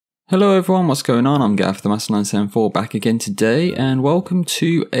Hello everyone, what's going on? I'm Gav, the Master974, back again today, and welcome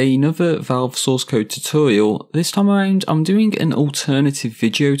to another Valve source code tutorial. This time around, I'm doing an alternative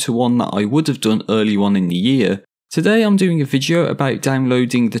video to one that I would have done early on in the year. Today I'm doing a video about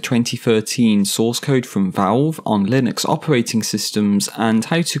downloading the 2013 source code from Valve on Linux operating systems and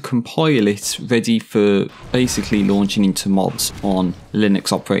how to compile it ready for basically launching into mods on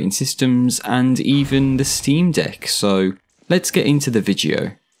Linux operating systems and even the Steam Deck. So let's get into the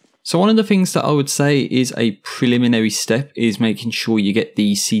video. So one of the things that I would say is a preliminary step is making sure you get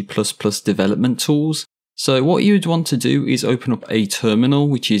the C++ development tools. So what you would want to do is open up a terminal,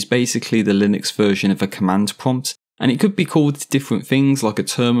 which is basically the Linux version of a command prompt. And it could be called different things like a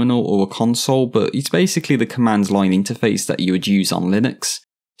terminal or a console, but it's basically the command line interface that you would use on Linux.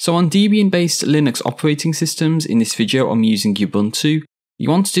 So on Debian-based Linux operating systems, in this video I'm using Ubuntu. You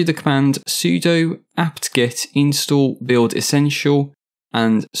want to do the command sudo apt-get install build essential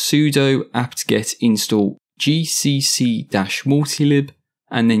and sudo apt-get install gcc-multilib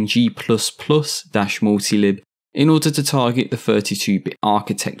and then g++-multilib in order to target the 32-bit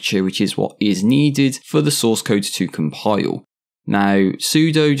architecture, which is what is needed for the source code to compile. Now,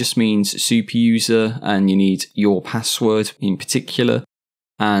 sudo just means superuser and you need your password in particular,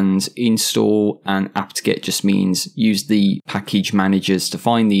 and install and apt-get just means use the package managers to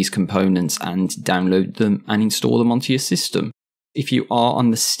find these components and download them and install them onto your system. If you are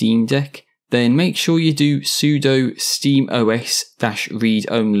on the Steam Deck, then make sure you do sudo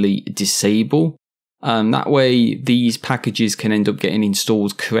steamos-read-only disable. That way these packages can end up getting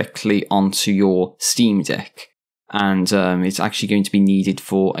installed correctly onto your Steam Deck. And it's actually going to be needed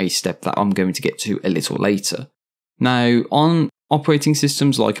for a step that I'm going to get to a little later. Now, on operating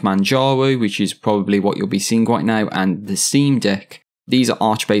systems like Manjaro, which is probably what you'll be seeing right now, and the Steam Deck, these are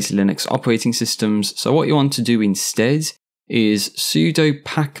Arch-based Linux operating systems. So what you want to do instead is sudo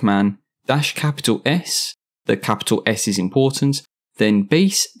pacman-S, the capital S is important, then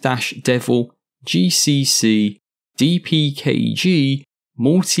base-devil gcc dpkg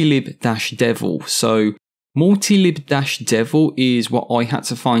multilib-devil. So multilib-devil is what I had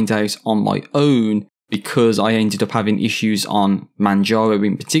to find out on my own because I ended up having issues on Manjaro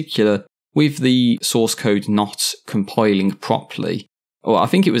in particular with the source code not compiling properly. Or I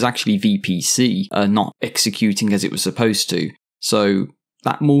think it was actually VPC not executing as it was supposed to. So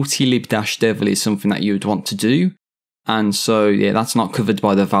that multilib-devil is something that you would want to do. And so, yeah, that's not covered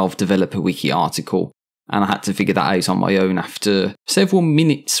by the Valve Developer Wiki article. And I had to figure that out on my own after several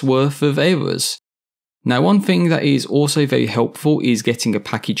minutes worth of errors. Now, one thing that is also very helpful is getting a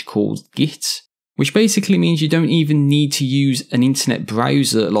package called Git, which basically means you don't even need to use an internet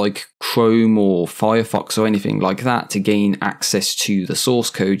browser like Chrome or Firefox or anything like that to gain access to the source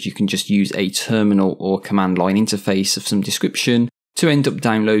code. You can just use a terminal or command line interface of some description to end up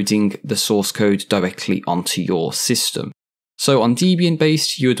downloading the source code directly onto your system. So on Debian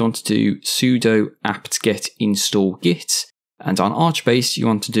based, you would want to do sudo apt-get install git, and on Arch based, you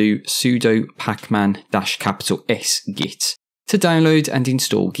want to do sudo pacman-S git to download and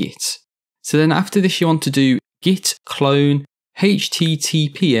install Git. So then after this, you want to do git clone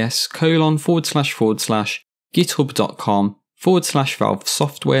https://github.com/valve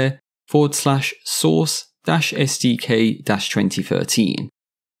software/source-SDK-2013.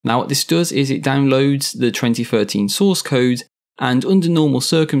 Now what this does is it downloads the 2013 source code, and under normal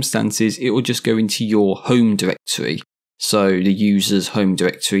circumstances it will just go into your home directory. So the user's home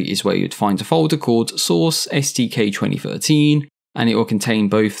directory is where you'd find a folder called source-SDK-2013, and it will contain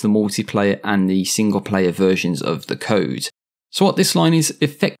both the multiplayer and the single player versions of the code. So what this line is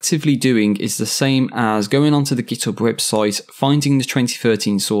effectively doing is the same as going onto the GitHub website, finding the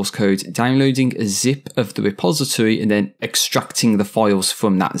 2013 source code, downloading a zip of the repository, and then extracting the files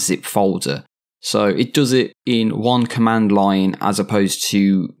from that zip folder. So it does it in one command line as opposed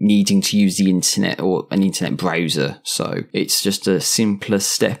to needing to use the internet or an internet browser. So it's just a simpler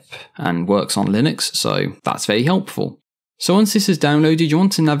step and works on Linux, so that's very helpful. So once this is downloaded, you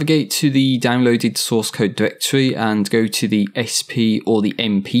want to navigate to the downloaded source code directory and go to the SP or the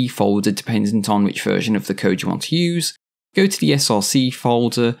MP folder, depending on which version of the code you want to use. Go to the SRC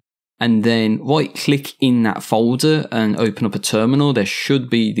folder and then right click in that folder and open up a terminal. There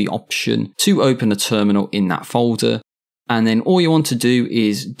should be the option to open a terminal in that folder. And then all you want to do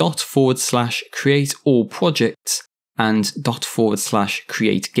is /create all projects and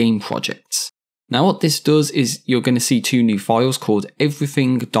 /create game projects. Now what this does is you're going to see two new files called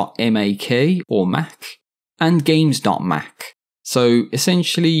everything.mak or Mac and games.mac. So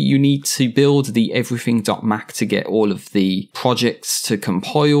essentially you need to build the everything.mac to get all of the projects to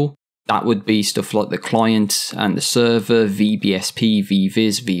compile. that would be stuff like the client and the server, VBSP,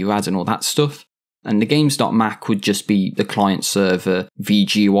 VViz, VRAD, and all that stuff. And the games.mac would just be the client server,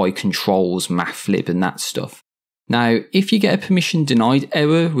 VGUI controls, mathlib, and that stuff. Now, if you get a permission denied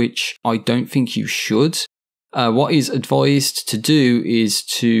error, which I don't think you should, what is advised to do is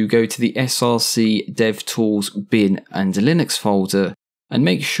to go to the src devtools bin and Linux folder and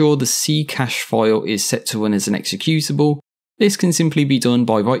make sure the Ccache file is set to run as an executable. This can simply be done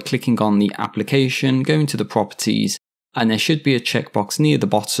by right-clicking on the application, going to the properties, and there should be a checkbox near the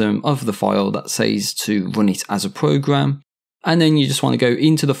bottom of the file that says to run it as a program. And then you just want to go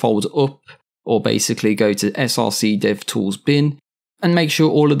into the folder up, or basically go to src devtools bin, and make sure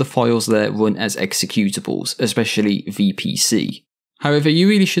all of the files there run as executables, especially VPC. However, you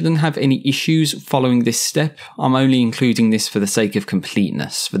really shouldn't have any issues following this step. I'm only including this for the sake of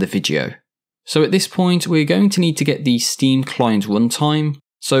completeness for the video. So at this point, we're going to need to get the Steam client runtime.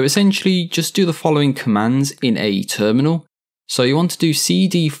 So essentially, just do the following commands in a terminal. So you want to do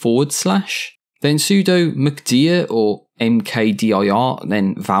cd/, then sudo mkdir or mkdir,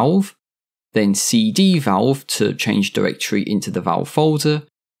 then valve, then cd valve to change directory into the valve folder,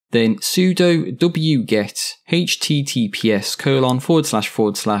 then sudo wget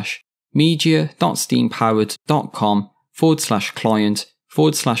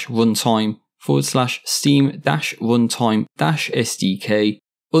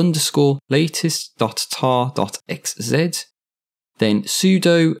 _latest.tar.xz, then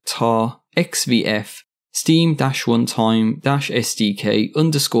sudo tar xvf steam-runtime-SDK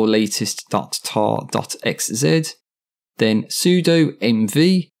 _latest.tar.xz, then sudo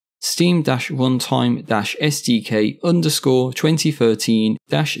mv steam-runtime-SDK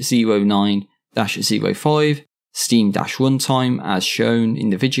 _2013-09-05 steam-runtime as shown in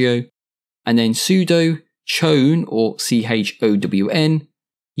the video, and then sudo chown or chown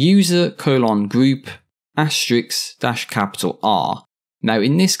user:group *R. Now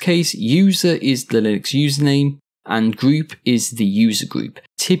in this case, user is the Linux username and group is the user group.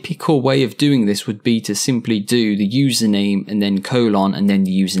 Typical way of doing this would be to simply do the username and then colon and then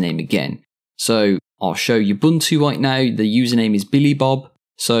the username again. So I'll show you Ubuntu right now. The username is BillyBob.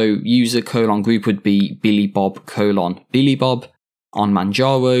 So user:group would be BillyBob:BillyBob. On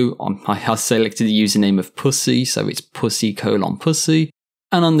Manjaro, I have selected the username of Pussy, so it's Pussy::Pussy.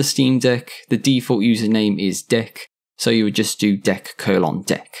 And on the Steam Deck, the default username is Deck, so you would just do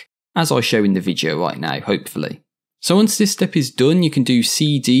Deck::Deck, as I show in the video right now, hopefully. So once this step is done, you can do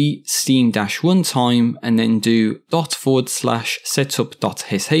cd steam-runtime and then do /setup.sh,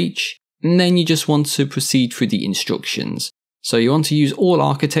 and then you just want to proceed through the instructions. So you want to use all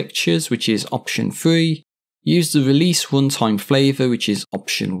architectures, which is option 3, use the release runtime flavor, which is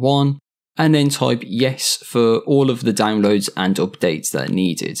option 1, and then type yes for all of the downloads and updates that are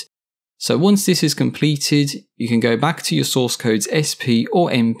needed. So once this is completed, you can go back to your source code's SP or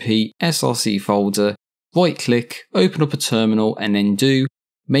MP src folder, right click, open up a terminal, and then do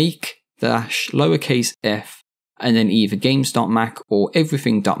make-f and then either games.mac or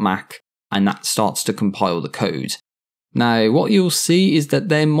everything.mac, and that starts to compile the code. Now what you'll see is that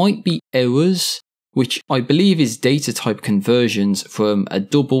there might be errors, which I believe is data type conversions from a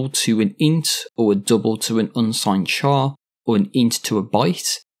double to an int, or a double to an unsigned char, or an int to a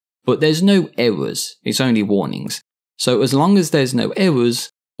byte. But there's no errors, it's only warnings. So as long as there's no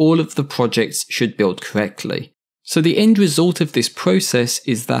errors, all of the projects should build correctly. So the end result of this process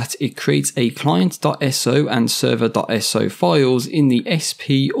is that it creates a client.so and server.so files in the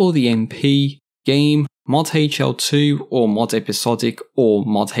SP or the MP, game, modhl2 or modepisodic or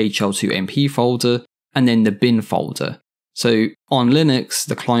modhl2mp folder, and then the bin folder. So on Linux,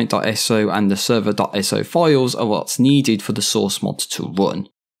 the client.so and the server.so files are what's needed for the source mod to run.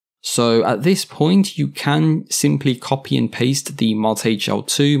 So at this point, you can simply copy and paste the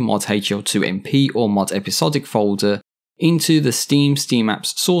modhl2, modhl2mp or modepisodic folder into the Steam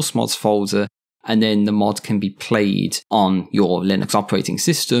apps source mods folder, and then the mod can be played on your Linux operating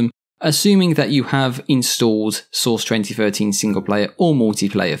system, assuming that you have installed Source 2013 single player or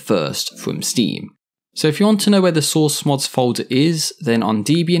multiplayer first from Steam. So if you want to know where the source mods folder is, then on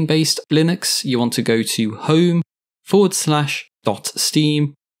Debian based Linux, you want to go to home/.steam,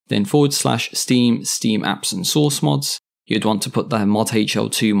 then /steam, Steam apps and source mods. You'd want to put the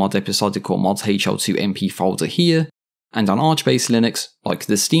modhl2, modepisodic or modhl2mp folder here. And on Arch based Linux, like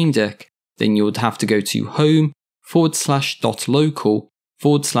the Steam Deck, then you would have to go to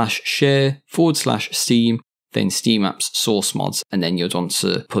home/.local/share/steam, then Steam apps source mods, and then you'd want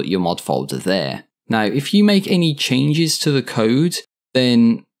to put your mod folder there. Now, if you make any changes to the code,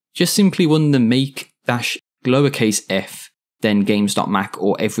 then just simply run the make-f then games.mac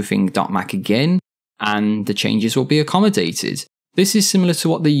or everything.mac again, and the changes will be accommodated. This is similar to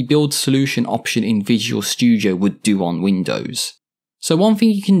what the build solution option in Visual Studio would do on Windows. So one thing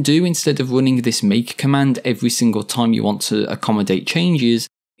you can do instead of running this make command every single time you want to accommodate changes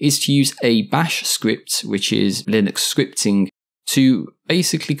is to use a bash script, which is Linux scripting, to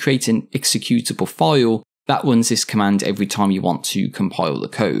basically create an executable file that runs this command every time you want to compile the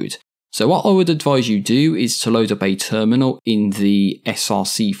code. So what I would advise you do is to load up a terminal in the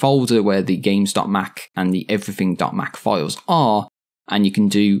src folder where the games.mac and the everything.mac files are, and you can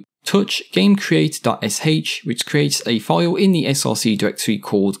do touch gamecreate.sh, which creates a file in the src directory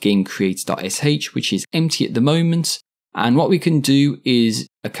called gamecreate.sh, which is empty at the moment. And what we can do is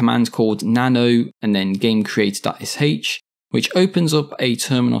a command called nano and then gamecreate.sh, which opens up a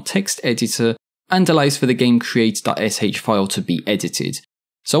terminal text editor and allows for the gamecreate.sh file to be edited.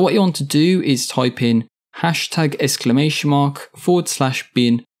 So what you want to do is type in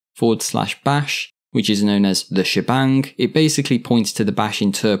 #bin/bin/bash, which is known as the shebang. It basically points to the bash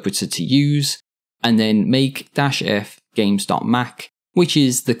interpreter to use, and then make -f games.mac, which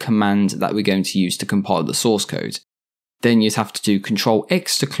is the command that we're going to use to compile the source code. Then you'd have to do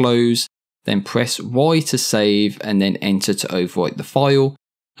Ctrl+X to close, then press Y to save, and then enter to overwrite the file.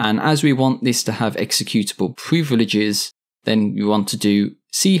 And as we want this to have executable privileges, then you want to do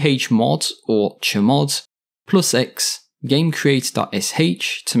chmod or chmod +x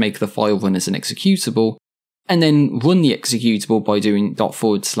gamecreate.sh to make the file run as an executable, and then run the executable by doing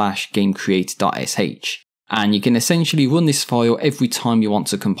 /gamecreate.sh. And you can essentially run this file every time you want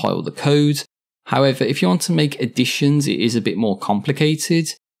to compile the code. However, if you want to make additions, it is a bit more complicated.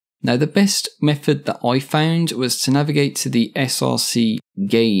 Now, the best method that I found was to navigate to the src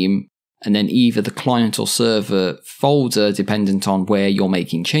game and then either the client or server folder, dependent on where you're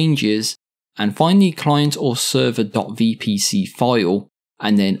making changes, and find the client or server.vpc file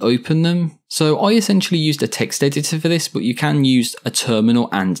and then open them. So I essentially used a text editor for this, but you can use a terminal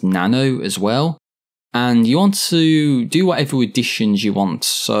and nano as well. And you want to do whatever additions you want.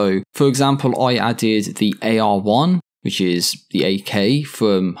 So for example, I added the AR1, which is the AK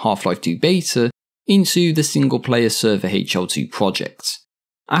from Half-Life 2 Beta, into the single player server HL2 project.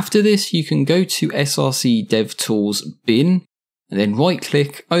 After this, you can go to src devtools bin, and then right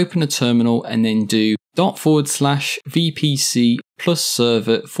click, open a terminal, and then do ./vpc plus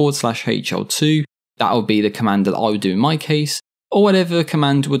server/hl2. That will be the command that I would do in my case, or whatever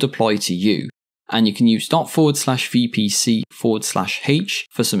command would apply to you. And you can use ./vpc/h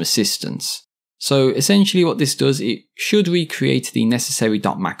for some assistance. So essentially what this does, it should recreate the necessary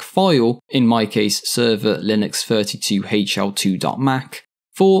 .mac file, in my case server linux32hl2.mac,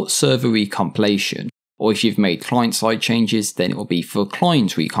 for server recompilation, or if you've made client-side changes, then it will be for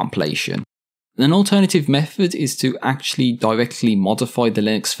client recompilation. An alternative method is to actually directly modify the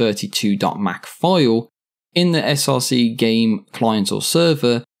linux32.mac file in the src game client or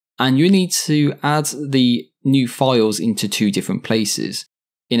server, and you need to add the new files into two different places.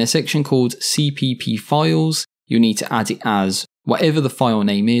 In a section called cpp files, you need to add it as whatever the file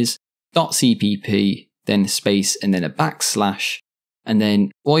name is, .cpp, then space, and then a backslash. And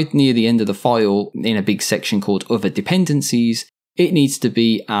then right near the end of the file, in a big section called other dependencies, it needs to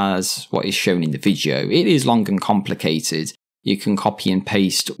be as what is shown in the video. It is long and complicated. You can copy and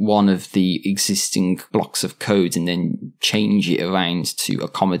paste one of the existing blocks of code and then change it around to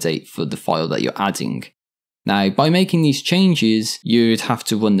accommodate for the file that you're adding. Now, by making these changes, you'd have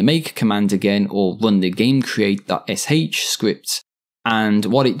to run the make command again or run the gamecreate.sh script. And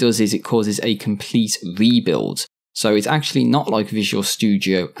what it does is it causes a complete rebuild. So it's actually not like Visual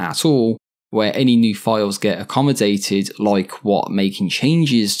Studio at all, where any new files get accommodated like what making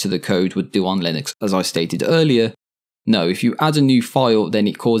changes to the code would do on Linux, as I stated earlier. No, if you add a new file, then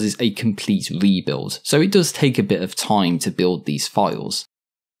it causes a complete rebuild. So it does take a bit of time to build these files.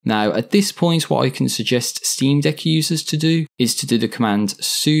 Now, at this point, what I can suggest Steam Deck users to do is to do the command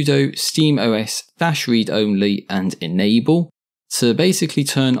sudo steamos-read-only and enable to basically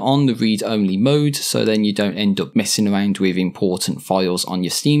turn on the read-only mode, so then you don't end up messing around with important files on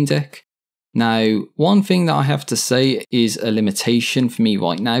your Steam Deck. Now, one thing that I have to say is a limitation for me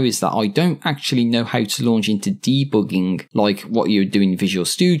right now is that I don't actually know how to launch into debugging like what you do in Visual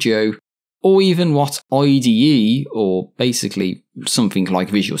Studio, or even what IDE, or basically something like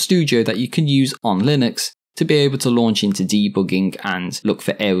Visual Studio that you can use on Linux to be able to launch into debugging and look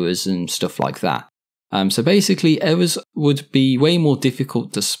for errors and stuff like that. So basically errors would be way more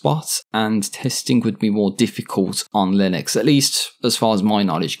difficult to spot and testing would be more difficult on Linux, at least as far as my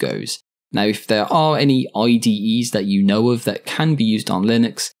knowledge goes. Now, if there are any IDEs that you know of that can be used on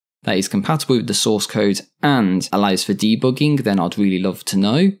Linux, that is compatible with the source code and allows for debugging, then I'd really love to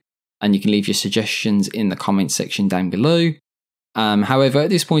know. And you can leave your suggestions in the comments section down below. However, at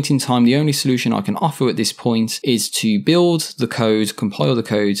this point in time, the only solution I can offer at this point is to build the code, compile the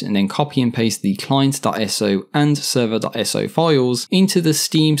code, and then copy and paste the client.so and server.so files into the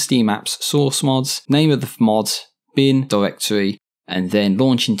Steam Apps source mods, name of the mod, bin, directory, and then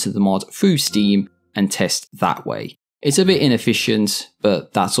launch into the mod through Steam and test that way. It's a bit inefficient,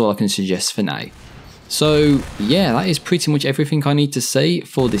 but that's all I can suggest for now. So yeah, that is pretty much everything I need to say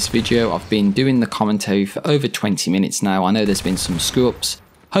for this video. I've been doing the commentary for over 20 minutes now. I know there's been some screw ups.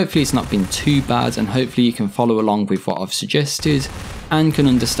 Hopefully it's not been too bad, and hopefully you can follow along with what I've suggested and can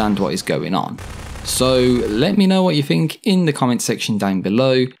understand what is going on. So let me know what you think in the comment section down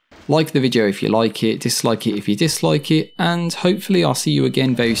below. Like the video if you like it, dislike it if you dislike it, and hopefully I'll see you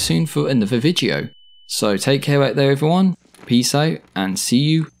again very soon for another video. So take care out there everyone, peace out, and see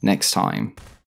you next time.